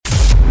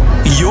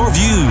Your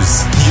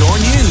views, your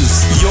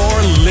news, your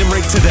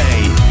Limerick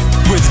Today.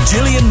 With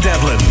Gillian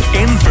Devlin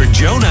in for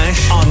Joe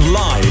Nash on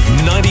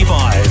Live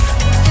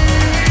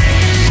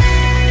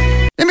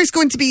 95. Limerick's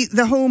going to be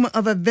the home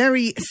of a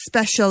very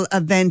special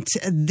event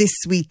this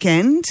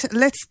weekend.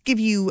 Let's give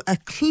you a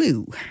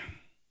clue.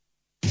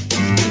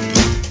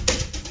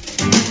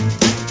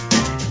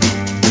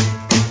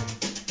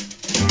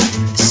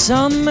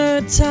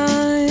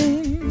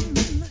 Summertime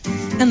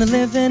and the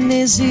living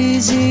is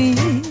easy.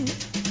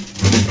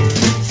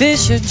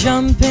 Fish are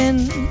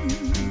jumping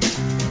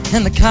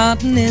and the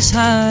cotton is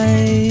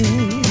high.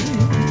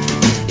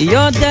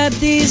 Your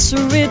daddy's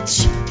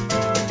rich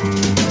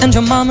and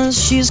your mama's,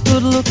 she's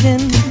good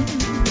looking.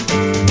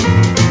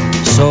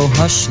 So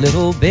hush,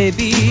 little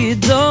baby,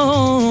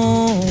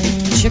 don't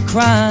you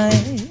cry.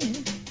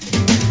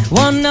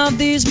 One of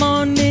these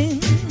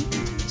mornings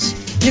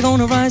you're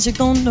gonna rise, you're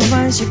gonna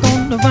rise, you're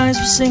gonna rise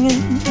with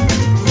singing.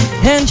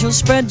 And you'll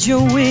spread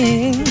your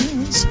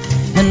wings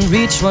and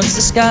reach towards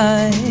the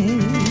sky.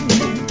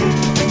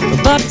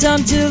 But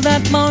until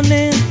that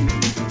morning,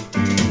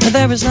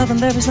 there is nothing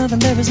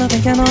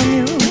can harm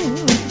you.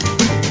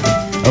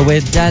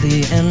 With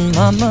daddy and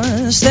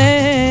mama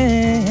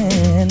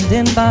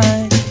standing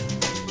by.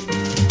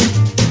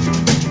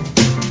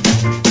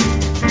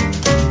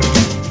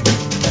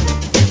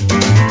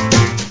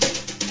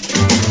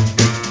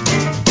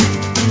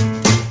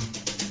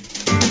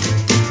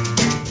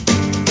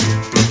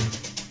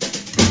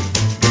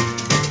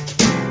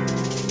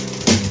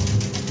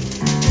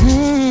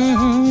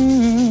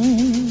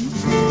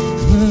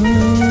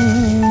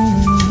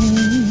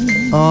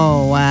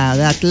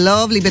 That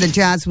lovely bit of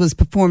jazz was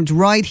performed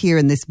right here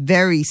in this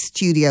very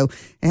studio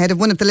ahead of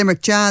one of the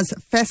Limerick Jazz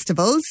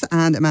Festivals,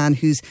 and a man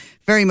who's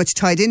very much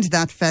tied into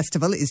that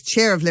festival is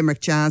Chair of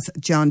Limerick Jazz,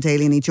 John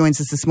Daly, and he joins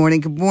us this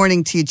morning. Good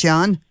morning to you,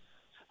 John.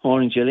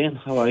 Morning, Gillian.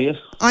 How are you?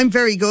 I'm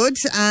very good,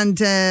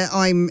 and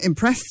I'm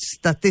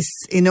impressed that this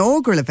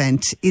inaugural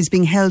event is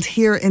being held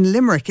here in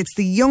Limerick. It's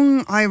the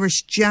Young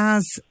Irish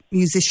Jazz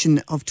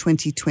Musician of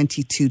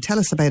 2022. Tell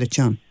us about it,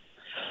 John.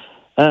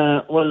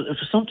 Well, it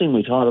was something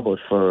we thought about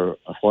for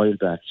a while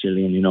back,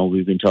 Gillian. You know,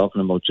 we've been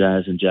talking about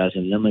jazz in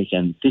Limerick,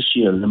 and this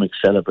year Limerick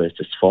celebrates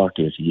its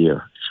 40th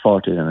year, its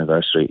 40th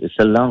anniversary. It's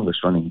the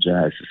longest running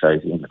jazz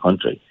society in the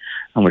country,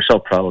 and we're so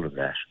proud of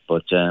that.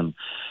 But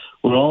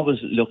we're always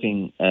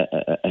looking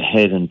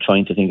ahead and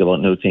trying to think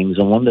about new things,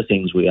 and one of the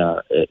things we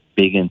are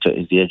big into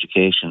is the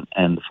education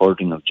and the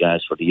furthering of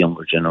jazz for the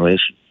younger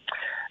generation.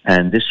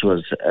 And this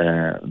was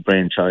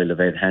brainchild of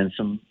Ed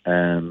Hansen,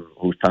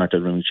 who's part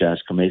of the Limerick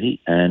Jazz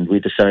Committee, and we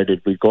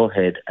decided we'd go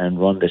ahead and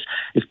run this.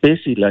 It's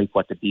basically like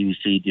what the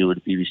BBC do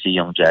with the BBC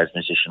Young Jazz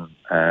Musician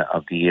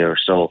of the Year.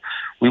 So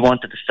we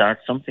wanted to start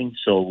something,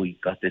 so we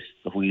got the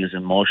wheels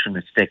in motion.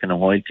 It's taken a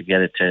while to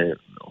get the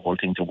whole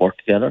thing to work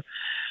together.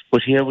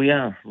 But here we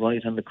are,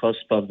 right on the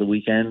cusp of the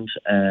weekend,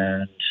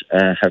 and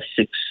have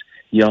 6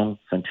 young,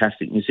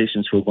 fantastic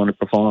musicians who are going to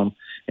perform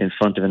in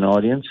front of an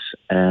audience,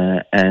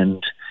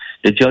 and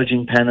the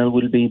judging panel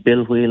will be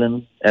Bill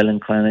Whelan, Ellen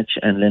Cranich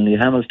and Lindley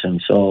Hamilton.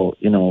 So,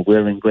 you know,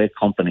 we're in great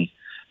company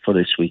for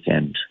this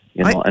weekend.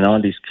 You know, and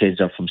all these kids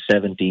are from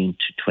 17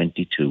 to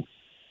 22.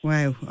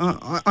 Wow.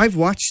 I've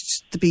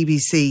watched the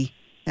BBC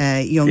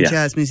Young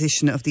Jazz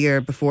Musician of the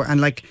Year before, and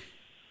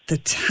the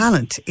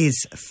talent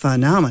is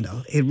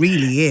phenomenal. It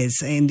really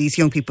is in these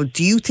young people.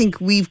 Do you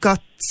think we've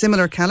got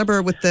similar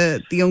calibre with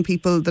the young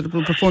people that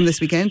will perform this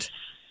weekend?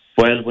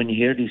 Well, when you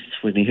hear these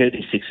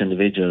 6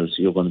 individuals,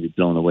 you're going to be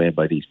blown away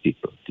by these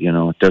people. You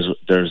know, there's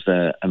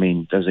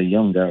a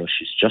young girl.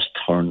 She's just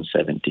turned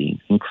 17.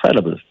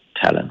 Incredible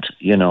talent.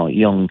 You know,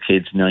 young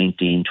kids,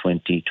 19,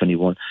 20,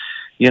 21.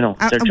 You know,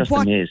 they're just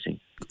amazing.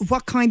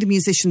 What kind of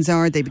musicians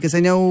are they? Because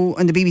I know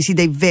on the BBC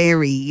they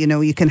vary. You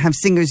know, you can have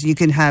singers, you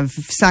can have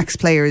sax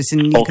players,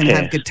 and you can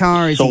have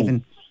guitars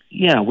even.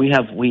 Yeah, we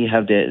have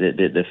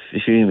the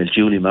female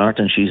Julie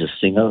Martin. She's a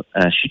singer.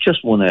 She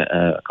just won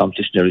a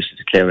competition there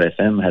recently. Clare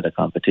FM had a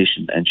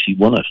competition and she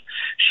won it.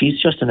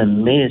 She's just an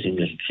amazing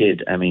little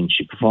kid. I mean,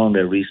 she performed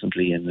there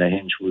recently in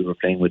Lahinch. We were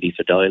playing with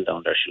Aoife Doyle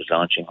down there. She was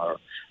launching her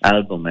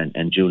album,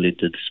 and Julie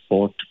did the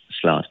sport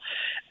slot.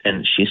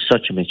 And she's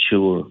such a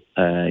mature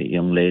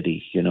young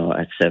lady, you know,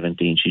 at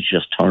 17. She's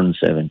just turned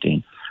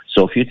 17.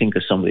 So if you think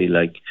of somebody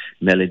like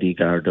Melody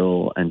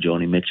Gardot and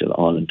Joni Mitchell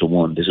all into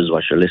one, this is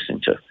what you're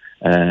listening to.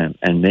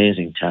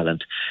 Amazing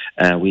talent.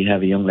 We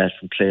have a young lad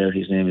from Clare.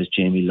 His name is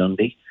Jamie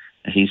Lundy.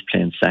 He's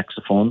playing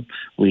saxophone.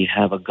 We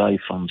have a guy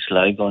from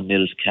Sligo,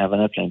 Nils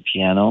Kavanagh, playing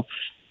piano.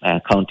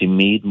 County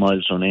Meath,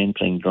 Miles Ronayne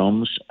playing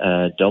drums.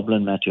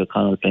 Dublin, Matthew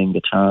O'Connell playing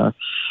guitar.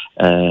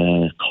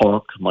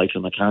 Cork,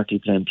 Michael McCarthy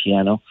playing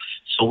piano.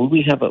 So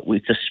we have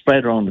it's a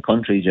spread around the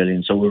country,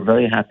 Gillian. So we're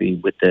very happy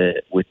with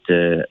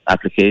the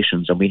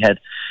applications, and we had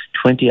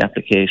 20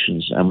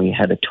 applications, and we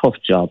had a tough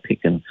job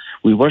picking.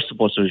 We were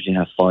supposed to originally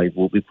have 5,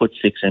 but we put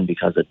 6 in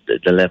because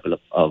the level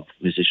of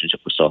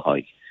musicianship was so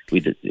high. We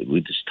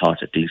just thought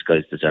that these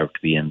guys deserve to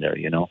be in there,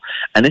 you know.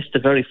 And it's the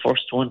very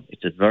first one.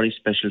 It's a very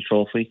special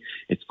trophy.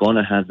 It's going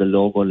to have the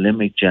logo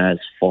Limerick Jazz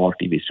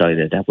 40 beside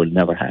it. That will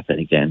never happen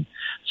again.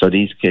 So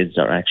these kids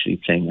are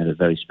actually playing at a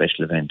very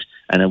special event.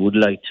 And I would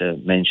like to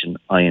mention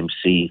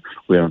IMC.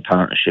 We're in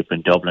partnership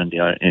in Dublin,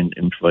 the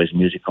Improvised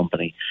Music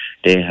Company.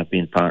 They have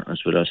been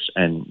partners with us,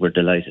 and we're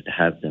delighted to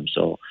have them.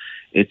 So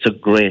it's a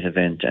great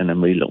event, and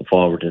I'm really looking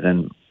forward to it.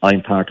 And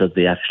I'm part of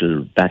the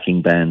actual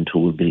backing band who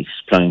will be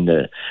supplying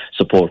the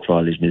support for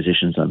all these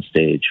musicians on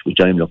stage, which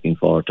I'm looking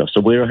forward to. So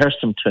we rehearse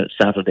them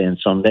Saturday and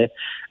Sunday,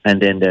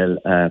 and then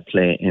they'll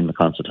play in the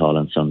concert hall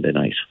on Sunday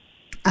night.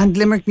 And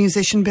Limerick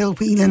musician Bill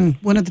Whelan,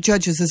 one of the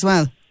judges as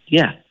well.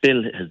 Yeah,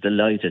 Bill is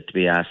delighted to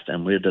be asked,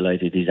 and we're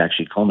delighted he's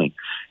actually coming.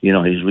 You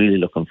know, he's really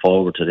looking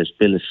forward to this.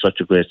 Bill is such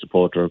a great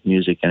supporter of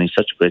music, and he's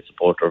such a great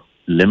supporter of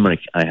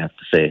Limerick, I have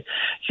to say.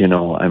 You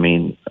know, I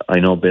mean, I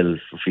know Bill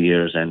for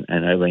years, and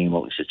I rang him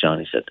up and said, John,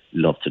 he said,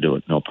 love to do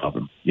it, no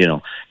problem. You know,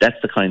 that's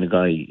the kind of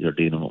guy you're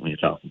dealing with when you're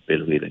talking to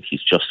Bill Whelan.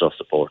 He's just so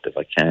supportive.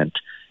 I can't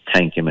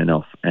thank him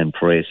enough and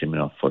praise him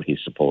enough for his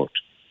support.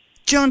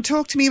 John,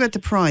 talk to me about the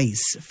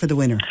prize for the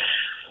winner.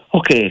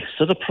 Okay,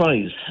 so the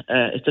prize,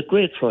 it's a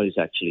great prize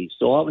actually.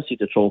 So obviously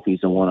the trophy is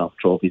a one-off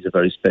trophy, it's a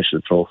very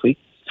special trophy.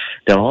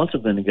 They're also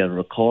going to get a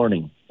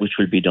recording, which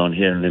will be done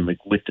here in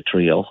Limerick with the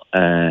trio,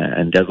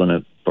 and they're going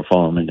to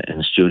perform in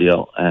the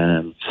studio.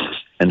 And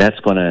that's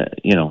going to,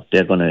 you know,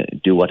 they're going to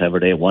do whatever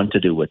they want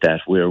to do with that.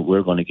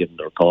 We're going to give them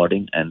the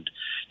recording, and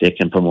they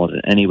can promote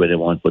it any way they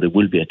want, but it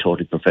will be a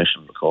totally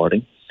professional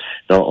recording.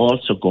 They're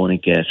also going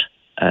to get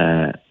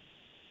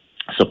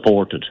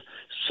supported,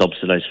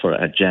 subsidised for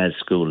a jazz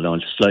school. Now,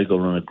 Sligo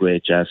run a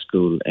great jazz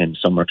school in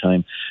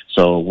summertime,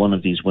 so one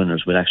of these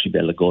winners will actually be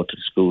able to go to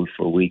the school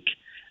for a week,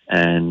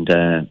 and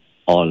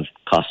all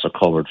costs are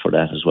covered for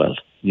that as well.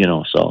 You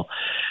know, so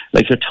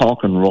like you're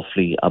talking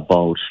roughly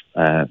about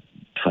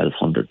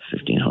 1,200,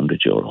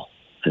 1,500 euro.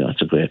 You know,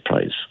 it's a great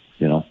prize,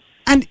 you know.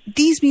 And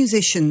these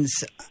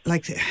musicians,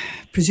 like,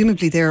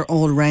 presumably they're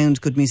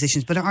all-round good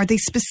musicians, but are they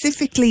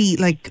specifically,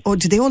 like, or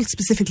do they all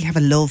specifically have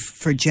a love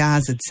for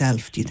jazz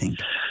itself, do you think?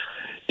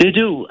 They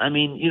do. I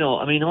mean, you know,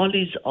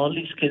 all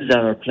these kids that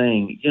are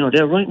playing, you know,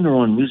 they're writing their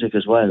own music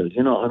as well.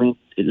 You know, I mean,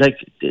 like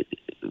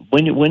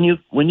when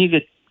you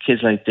get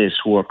kids like this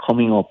who are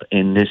coming up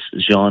in this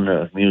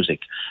genre of music,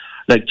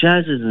 like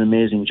jazz is an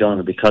amazing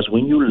genre because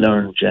when you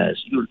learn jazz,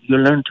 you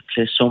learn to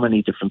play so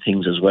many different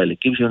things as well.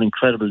 It gives you an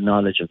incredible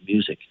knowledge of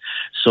music.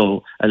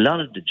 So a lot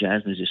of the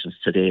jazz musicians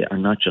today are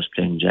not just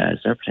playing jazz,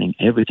 they're playing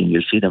everything.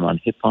 You'll see them on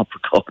hip-hop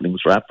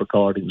recordings, rap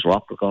recordings,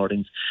 rock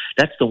recordings.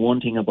 That's the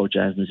one thing about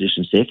jazz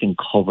musicians. They can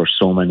cover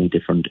so many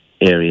different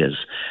areas.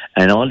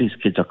 And all these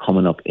kids are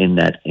coming up in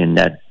that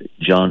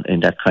genre, in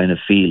that kind of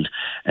field.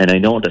 And I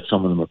know that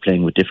some of them are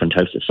playing with different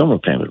types of, some are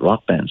playing with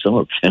rock bands, some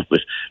are playing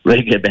with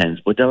reggae bands,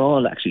 but they're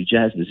all actually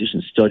jazz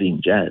musicians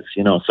studying jazz,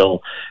 you know.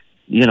 So,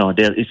 you know,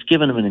 it's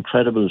given them an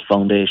incredible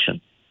foundation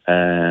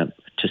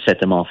to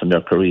set them off in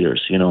their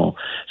careers, you know.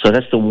 So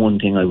that's the one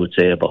thing I would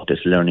say about this,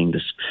 learning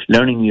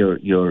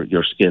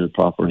your skill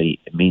properly.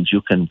 It means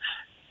you can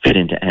fit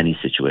into any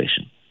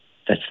situation.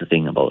 That's the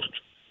thing about it.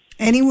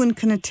 Anyone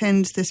can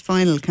attend this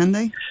final, can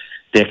they?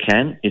 They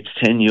can. It's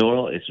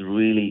 €10.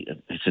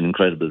 It's an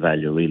incredible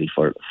value, really,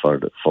 for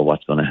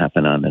what's going to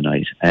happen on the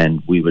night.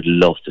 And we would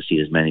love to see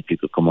as many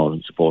people come out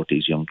and support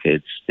these young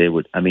kids. They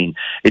would. I mean,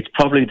 it's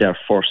probably their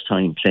first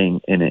time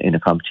playing in a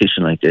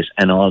competition like this,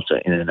 and also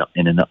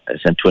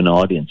to an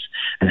audience.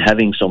 And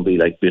having somebody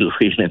like Bill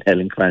Whelan,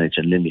 Helen Cranich,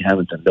 and Lindy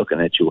Hamilton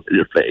looking at you while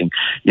you're playing,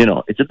 you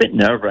know, it's a bit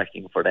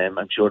nerve-wracking for them.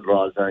 I'm sure they're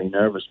all very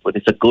nervous, but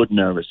it's a good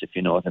nervous, if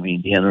you know what I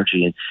mean. The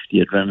energy and the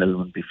adrenaline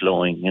will be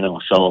flowing, you know.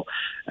 So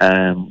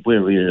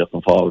we're really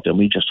looking forward, and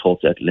we just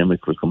hope that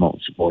Limerick will come out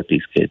and support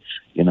these kids,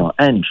 you know,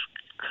 and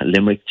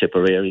Limerick,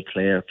 Tipperary,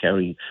 Clare,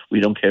 Kerry, we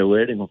don't care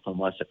where they come from,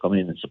 wants to come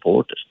in and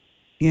support it.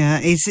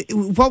 Yeah,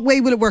 what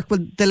way will it work?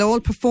 They'll all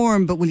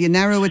perform, but will you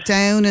narrow it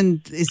down,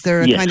 and is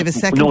there a kind of a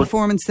second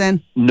performance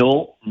then?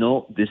 No,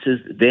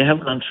 they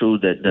have gone through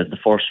the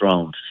first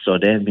round, so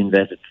they have been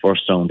vetted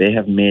first round. They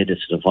have made it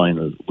to the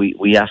final.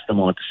 We asked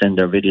them all to send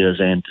their videos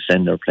in, to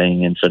send their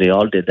playing in, so they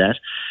all did that,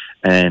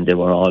 and they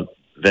were all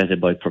vetted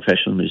by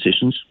professional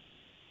musicians.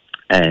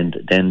 And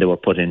then they were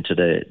put into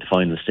the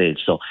final stage.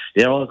 So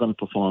they're all going to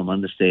perform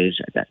on the stage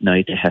that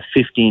night. They have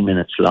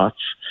 15-minute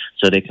slots,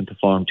 so they can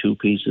perform two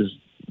pieces,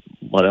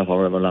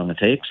 however long it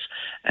takes.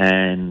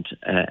 And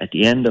at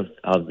the end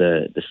of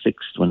the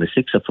sixth, when the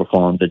six have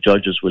performed, the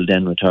judges will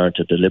then return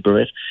to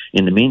deliberate.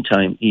 In the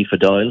meantime, Aoife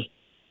Doyle,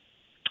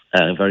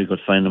 a very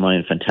good friend of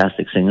mine,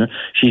 fantastic singer,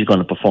 she's going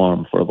to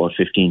perform for about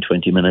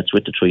 15-20 minutes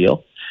with the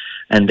trio.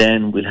 And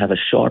then we'll have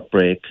a short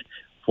break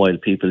while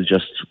people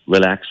just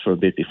relax for a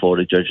bit before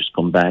the judges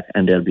come back,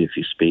 and there'll be a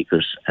few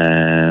speakers.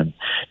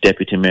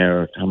 Deputy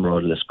Mayor Tom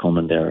Ruddle is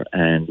coming there,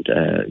 and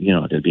you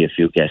know, there'll be a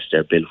few guests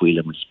there. Bill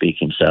Whelan will speak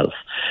himself,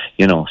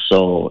 you know.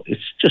 So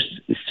it's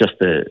just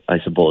the, I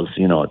suppose,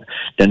 you know,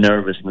 the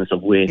nervousness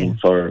of waiting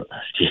for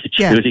the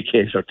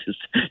adjudicator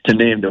to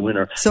name the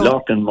winner. So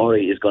Lorcan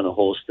Murray is going to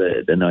host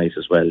the night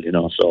as well, you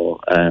know. So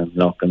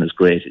Lorcan is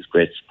great. He's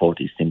great to support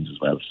these things as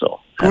well.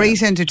 So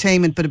great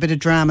entertainment, but a bit of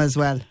drama as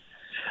well.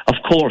 Of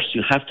course,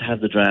 you have to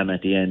have the drama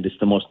at the end. It's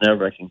the most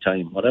nerve-wracking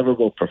time. Whatever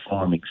about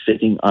performing,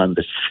 sitting on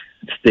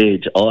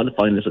stage. All the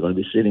finalists are going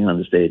to be sitting on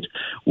the stage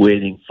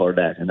waiting for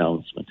that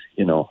announcement,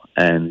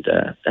 and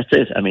that's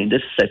it. I mean,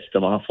 this sets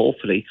them off,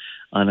 hopefully,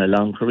 on a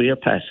long career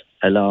path,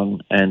 a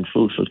long and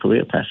fruitful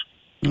career path.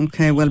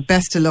 Okay, well,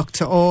 best of luck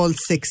to all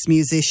 6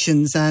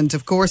 musicians and,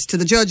 of course, to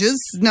the judges.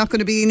 Not going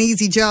to be an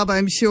easy job,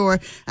 I'm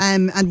sure.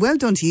 And well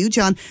done to you,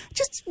 John.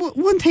 Just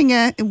one thing,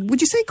 would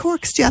you say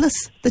Cork's jealous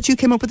that you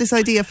came up with this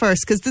idea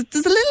first? Because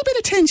there's a little bit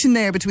of tension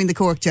there between the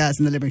Cork Jazz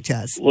and the Limerick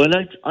Jazz. Well,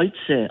 I'd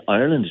say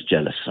Ireland is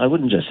jealous. I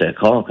wouldn't just say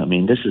Cork. I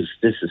mean, this is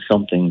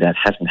something that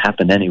hasn't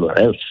happened anywhere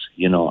else,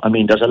 I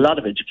mean, there's a lot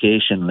of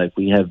education. Like,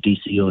 we have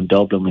DCU in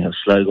Dublin, we have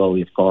Sligo, we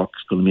have Cork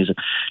School of Music.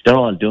 They're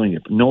all doing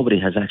it, but nobody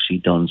has actually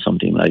done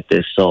something like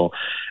this. So,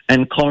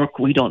 and Cork,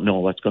 we don't know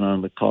what's going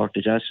on with Cork,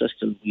 the Jazz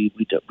Festival.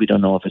 We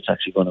don't know if it's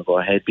actually going to go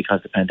ahead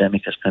because the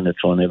pandemic has kind of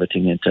thrown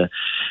everything into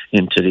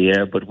the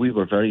air. But we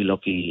were very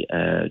lucky,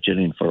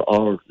 Gillian, for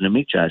our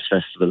Limerick Jazz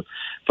Festival.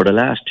 For the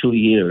last 2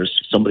 years,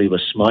 somebody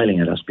was smiling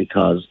at us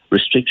because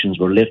restrictions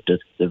were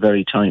lifted the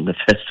very time the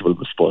festival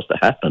was supposed to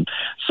happen.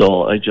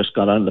 So I just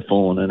got on the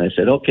phone and I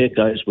said, okay,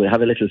 guys, we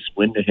have a little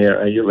window here.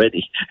 Are you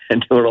ready?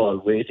 And they were all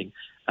waiting.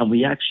 And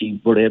we actually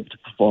were able to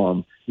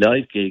perform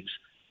live gigs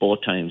both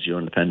times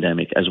during the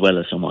pandemic, as well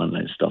as some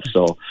online stuff.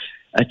 So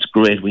it's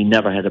great. We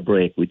never had a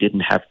break. We didn't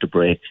have to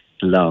break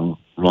the long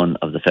run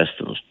of the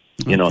festival.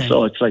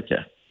 So it's like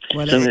that.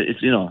 Well, so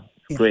it's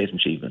great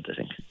achievement, I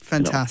think.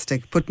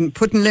 Fantastic. Putting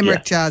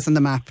Limerick Jazz on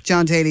the map.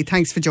 John Daly,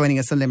 thanks for joining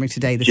us on Limerick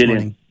Today this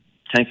morning.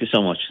 Thank you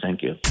so much.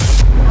 Thank you.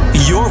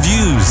 Your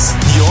views,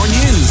 your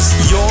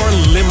news, your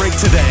Limerick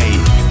Today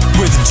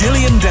with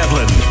Gillian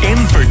Devlin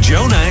in for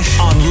Joe Nash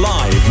on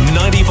Live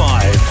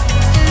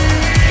 95.